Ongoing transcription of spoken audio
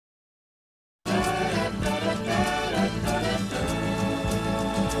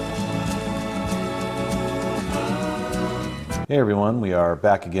Hey everyone, we are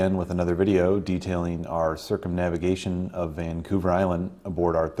back again with another video detailing our circumnavigation of Vancouver Island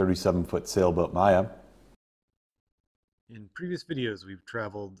aboard our 37-foot sailboat Maya. In previous videos we've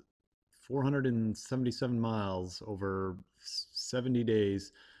traveled 477 miles over 70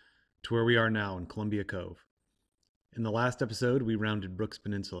 days to where we are now in Columbia Cove. In the last episode we rounded Brooks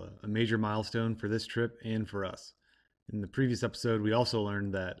Peninsula, a major milestone for this trip and for us. In the previous episode we also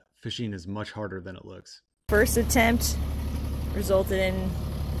learned that fishing is much harder than it looks. First attempt resulted in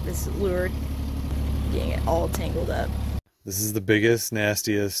this lure getting it all tangled up. This is the biggest,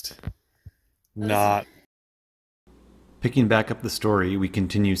 nastiest knot. Picking back up the story, we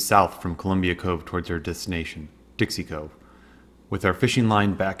continue south from Columbia Cove towards our destination, Dixie Cove. With our fishing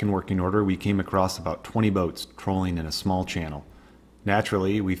line back in working order, we came across about 20 boats trolling in a small channel.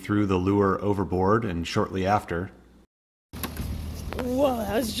 Naturally, we threw the lure overboard, and shortly after... Whoa,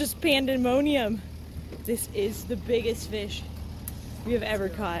 that was just pandemonium. This is the biggest fish we have ever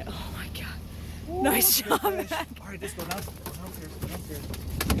caught. Oh my god. Whoa, nice job, Mac. Alright, this go downstairs.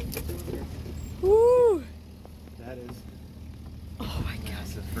 Woo! That is... Oh my god.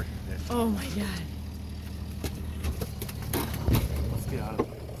 That's a freaking fish. Oh my god. Let's get out of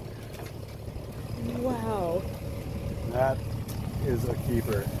here. Wow. That is a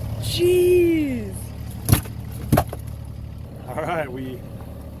keeper. Jeez. Alright, we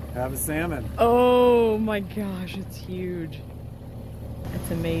have a salmon. Oh my gosh, it's huge.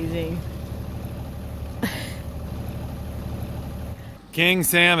 That's amazing. King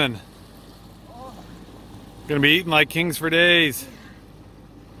salmon. Gonna be eating like kings for days.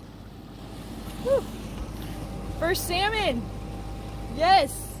 Woo. First salmon.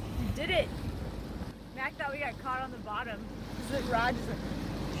 Yes, we did it. Mac thought we got caught on the bottom because the rod just went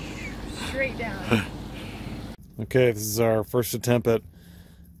straight down. Okay, this is our first attempt at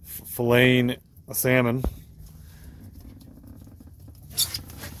filleting a salmon. This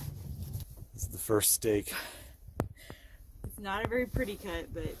is the first steak. It's not a very pretty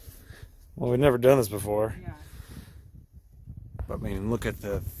cut, but... Well, we've never done this before. Yeah. But I mean, look at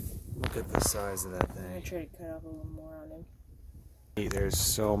the size of that I'm gonna thing. try to cut off a little more on him. There's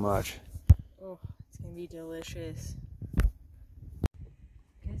so much. Oh, it's gonna be delicious.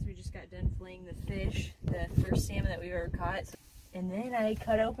 Guys, we just got done filleting the fish, the first salmon that we've ever caught. And then I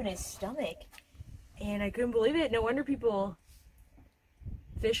cut open his stomach, and I couldn't believe it. No wonder people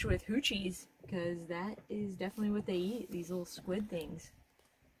fish with hoochies, because that is definitely what they eat, these little squid things.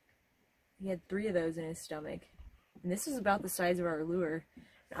 He had 3 of those in his stomach. And this is about the size of our lure.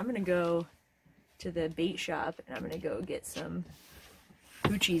 I'm gonna go to the bait shop, and I'm gonna go get some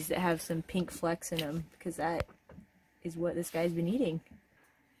hoochies that have some pink flecks in them, because that is what this guy's been eating.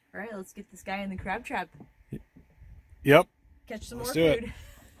 Alright, let's get this guy in the crab trap. Yep. Catch some Let's more do food. it.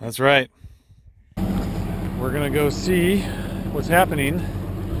 That's right. We're gonna go see what's happening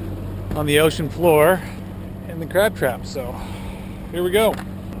on the ocean floor in the crab trap. So here we go.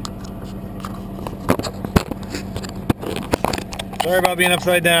 Sorry about being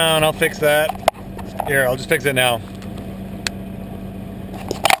upside down. I'll fix that. Here, I'll just fix it now.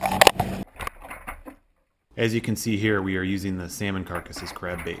 As you can see here, we are using the salmon carcass as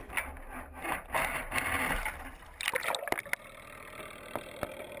crab bait.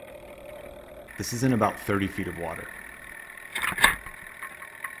 This is in about 30 feet of water.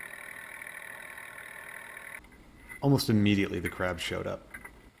 Almost immediately the crabs showed up.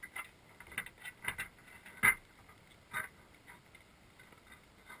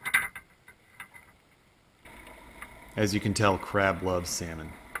 As you can tell, crab loves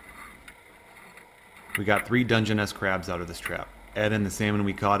salmon. We got 3 Dungeness crabs out of this trap. Add in the salmon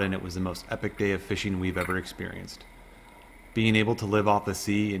we caught, and it was the most epic day of fishing we've ever experienced. Being able to live off the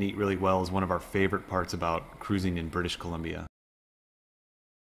sea and eat really well is one of our favorite parts about cruising in British Columbia.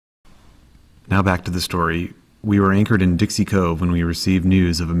 Now back to the story. We were anchored in Dixie Cove when we received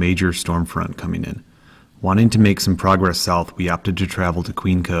news of a major storm front coming in. Wanting to make some progress south, we opted to travel to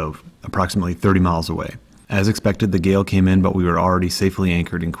Queen Cove, approximately 30 miles away. As expected, the gale came in, but we were already safely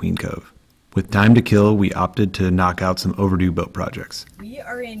anchored in Queen Cove. With time to kill, we opted to knock out some overdue boat projects. We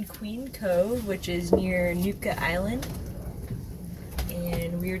are in Queen Cove, which is near Nootka Island.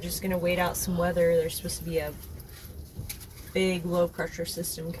 And we are just going to wait out some weather. There's supposed to be a big low pressure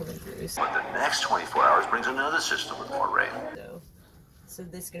system coming through. But the next 24 hours brings another system with more rain. So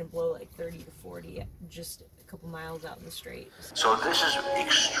this is going to blow like 30 to 40 just a couple miles out in the strait. So this is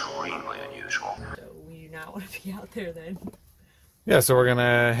extremely unusual. So we do not want to be out there then. Yeah, so we're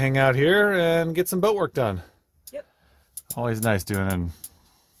gonna hang out here and get some boat work done. Yep. Always nice doing it in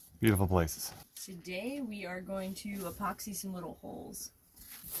beautiful places. Today we are going to epoxy some little holes.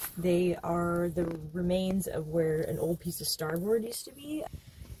 They are the remains of where an old piece of starboard used to be.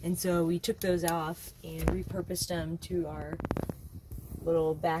 And so we took those off and repurposed them to our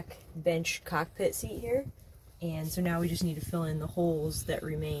little back bench cockpit seat here. And so now we just need to fill in the holes that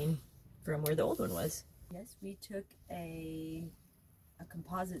remain from where the old one was. Yes, we took a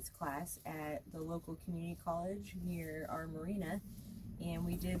composites class at the local community college near our marina, and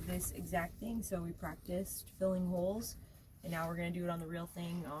we did this exact thing. So we practiced filling holes, and now we're going to do it on the real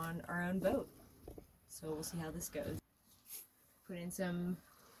thing on our own boat. So we'll see how this goes. Put in some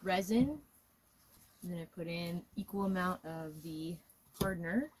resin, and then I put in equal amount of the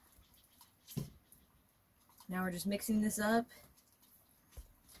hardener. Now we're just mixing this up.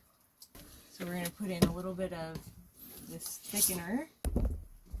 So we're going to put in a little bit of this thickener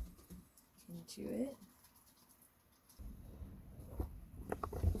into it.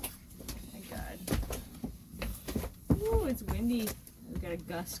 Oh my God. Ooh, it's windy. We've got a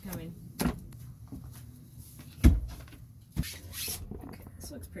gust coming. Okay,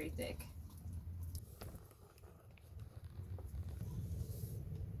 this looks pretty thick.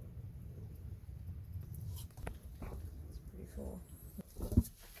 It's pretty full.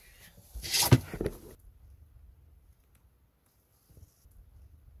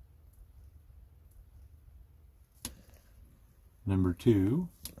 Number 2.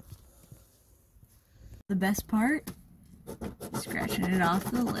 The best part, scratching it off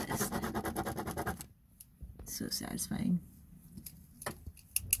the list. It's so satisfying.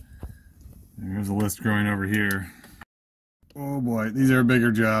 There's a list growing over here. Oh boy, these are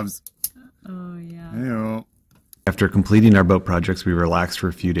bigger jobs. Oh yeah. Hey-oh. After completing our boat projects, we relaxed for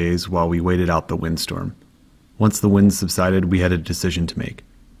a few days while we waited out the windstorm. Once the winds subsided, we had a decision to make.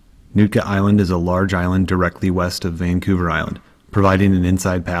 Nootka Island is a large island directly west of Vancouver Island, providing an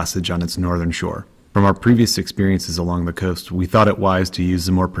inside passage on its northern shore. From our previous experiences along the coast, we thought it wise to use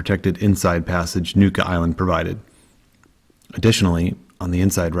the more protected inside passage Nootka Island provided. Additionally, on the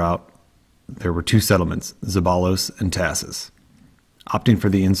inside route, there were 2 settlements, Zeballas and Tahsis. Opting for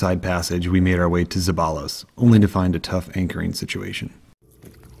the inside passage, we made our way to Zeballas, only to find a tough anchoring situation.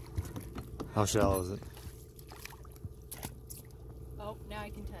 How shallow is it? Oh, now I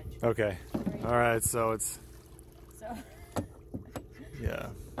can touch. Okay. Alright, so it's... So, Yeah,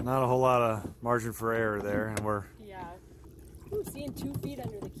 not a whole lot of margin for error there, and we're... yeah. Ooh, seeing 2 feet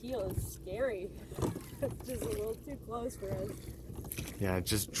under the keel is scary. It's just a little too close for us. Yeah, it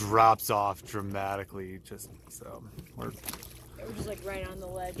just drops off dramatically, just so... We're just like right on the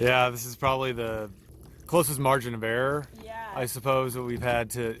ledge. Yeah, this is probably the closest margin of error, Yeah. I suppose, that we've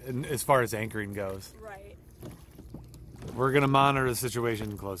had to, as far as anchoring goes. Right. We're going to monitor the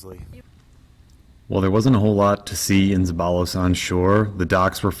situation closely. While there wasn't a whole lot to see in Zeballas on shore, the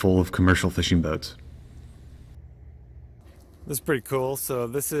docks were full of commercial fishing boats. This is pretty cool. So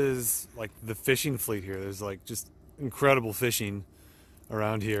this is like the fishing fleet here. There's like just incredible fishing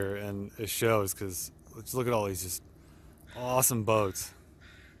around here, and it shows because let's look at all these just awesome boats.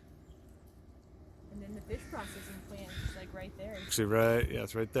 And then the fish processing plant is like right there. Actually, right, yeah,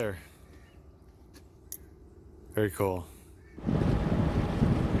 it's right there. Very cool.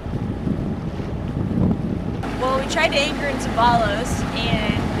 Well, we tried to anchor in Zeballas,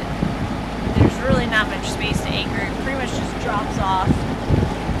 and there's really not much space to anchor. It pretty much just drops off.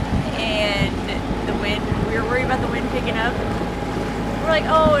 And the wind, we were worried about the wind picking up. We're like,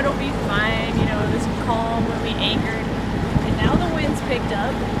 oh, it'll be fine, you know, it was calm when we anchored. And now the wind's picked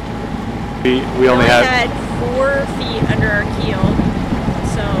up. We only had 4 feet under our keel.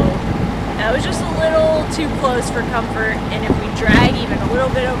 So that was just a little too close for comfort. And if we drag even a little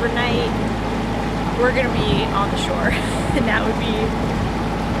bit overnight, we're gonna be on the shore. And that would be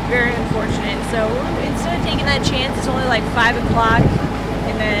very unfortunate. So instead of taking that chance, it's only like 5 o'clock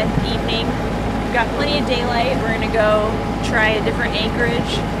in the evening. We've got plenty of daylight. We're gonna go try a different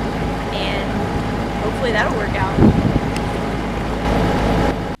anchorage, and hopefully that'll work out.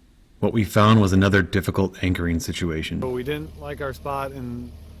 What we found was another difficult anchoring situation. But we didn't like our spot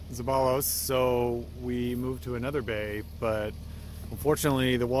in Zeballas, so we moved to another bay. But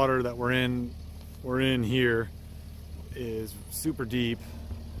unfortunately, the water that we're in here is super deep.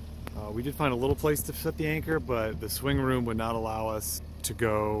 We did find a little place to set the anchor, but the swing room would not allow us to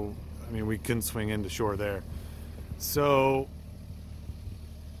go. I mean, we couldn't swing into shore there. So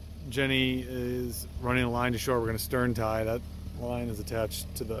Jenny is running a line to shore. We're going to stern tie. That line is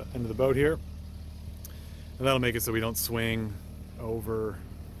attached to the end of the boat here, and that'll make it so we don't swing over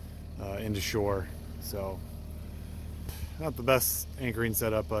into shore. So not the best anchoring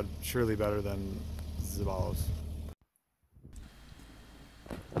setup, but surely better than Zeballas.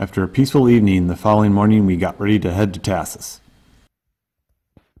 After a peaceful evening, the following morning we got ready to head to Tahsis.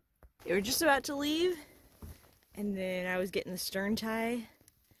 They were just about to leave, and then I was getting the stern tie,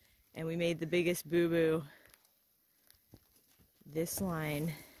 and we made the biggest boo-boo. This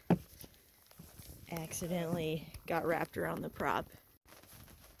line accidentally got wrapped around the prop.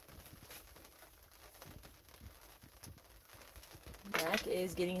 Mac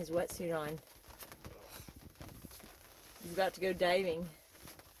is getting his wetsuit on. He's about to go diving.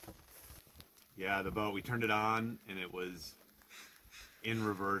 Yeah, the boat, we turned it on and it was in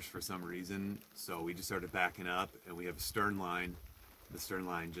reverse for some reason, so we just started backing up, and we have a stern line. The stern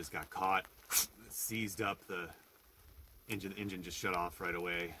line just got caught, seized up the engine. The engine just shut off right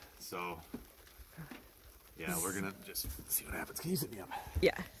away. So yeah, we're gonna just see what happens. Can you sit me up?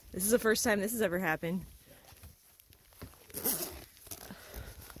 Yeah, this is the first time this has ever happened.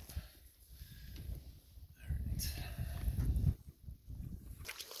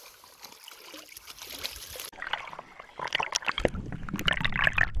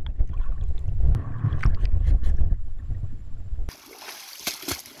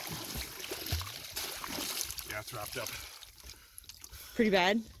 Yeah, it's wrapped up. Pretty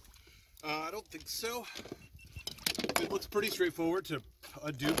bad? I don't think so. It looks pretty straightforward to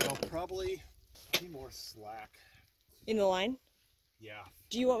undo, but I'll probably need more slack. In the line? Yeah.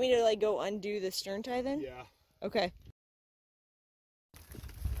 Do you want me to like go undo the stern tie then? Yeah. Okay.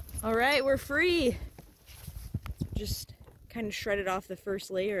 All right, we're free. Just kind of shredded off the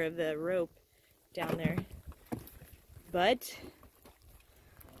first layer of the rope down there. But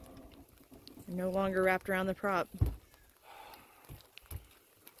no longer wrapped around the prop.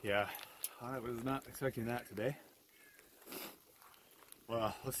 Yeah, I was not expecting that today.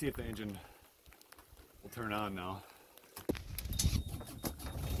 Well, let's see if the engine will turn on now.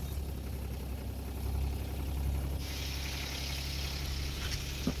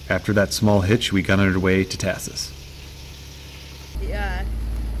 After that small hitch, we got underway to Tahsis. Yeah,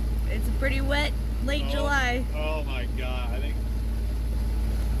 it's a pretty wet late July. Oh my god, I think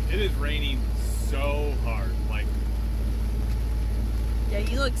it is raining so hard. Like, Yeah,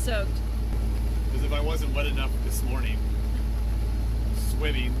 you look soaked. as if I wasn't wet enough this morning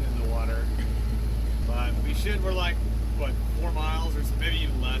swimming in the water. But we're like, what, 4 miles or maybe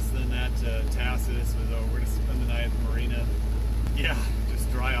even less than that to Tahsis. So we're gonna spend the night at the marina. Yeah,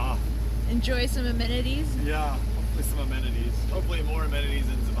 just dry off. Enjoy some amenities. Yeah, hopefully some amenities. Hopefully more amenities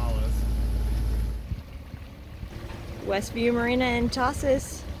in Zeballas. Westview Marina in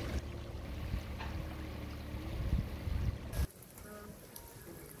Tahsis.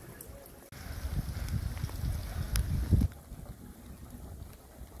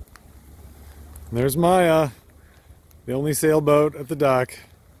 There's Maya, the only sailboat at the dock.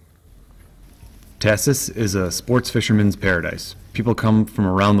 Tahsis is a sports fisherman's paradise. People come from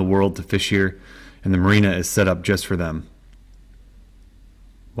around the world to fish here, and the marina is set up just for them.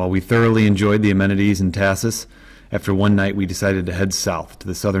 While we thoroughly enjoyed the amenities in Tahsis, after one night we decided to head south to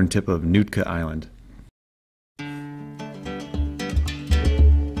the southern tip of Nootka Island.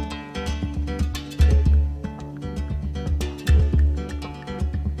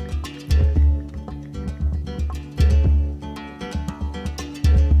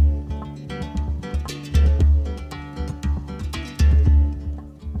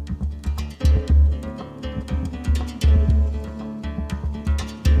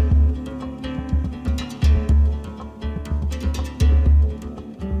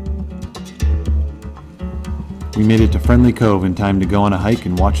 We made it to Friendly Cove in time to go on a hike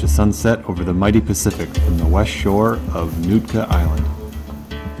and watch the sunset over the mighty Pacific from the west shore of Nootka Island.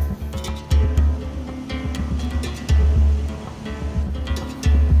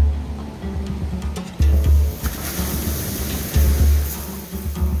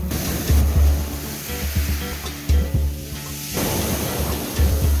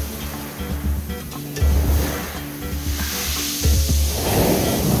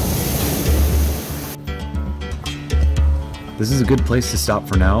 This is a good place to stop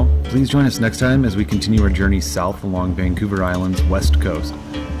for now. Please join us next time as we continue our journey south along Vancouver Island's west coast,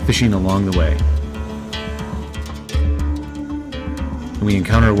 fishing along the way. And we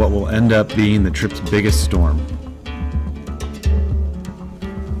encounter what will end up being the trip's biggest storm.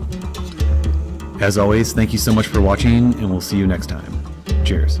 As always, thank you so much for watching, and we'll see you next time.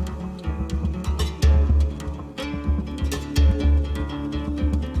 Cheers.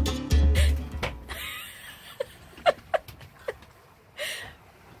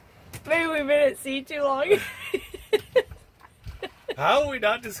 Maybe we've been at sea too long. How have we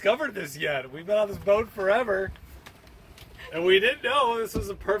not discovered this yet? We've been on this boat forever. And we didn't know this was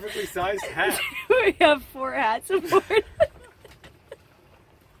a perfectly sized hat. We have 4 hats aboard.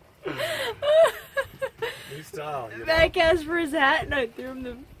 We style. You know? Matt asked for his hat, and I threw him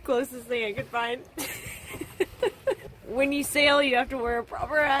the closest thing I could find. When you sail, you have to wear a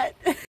proper hat.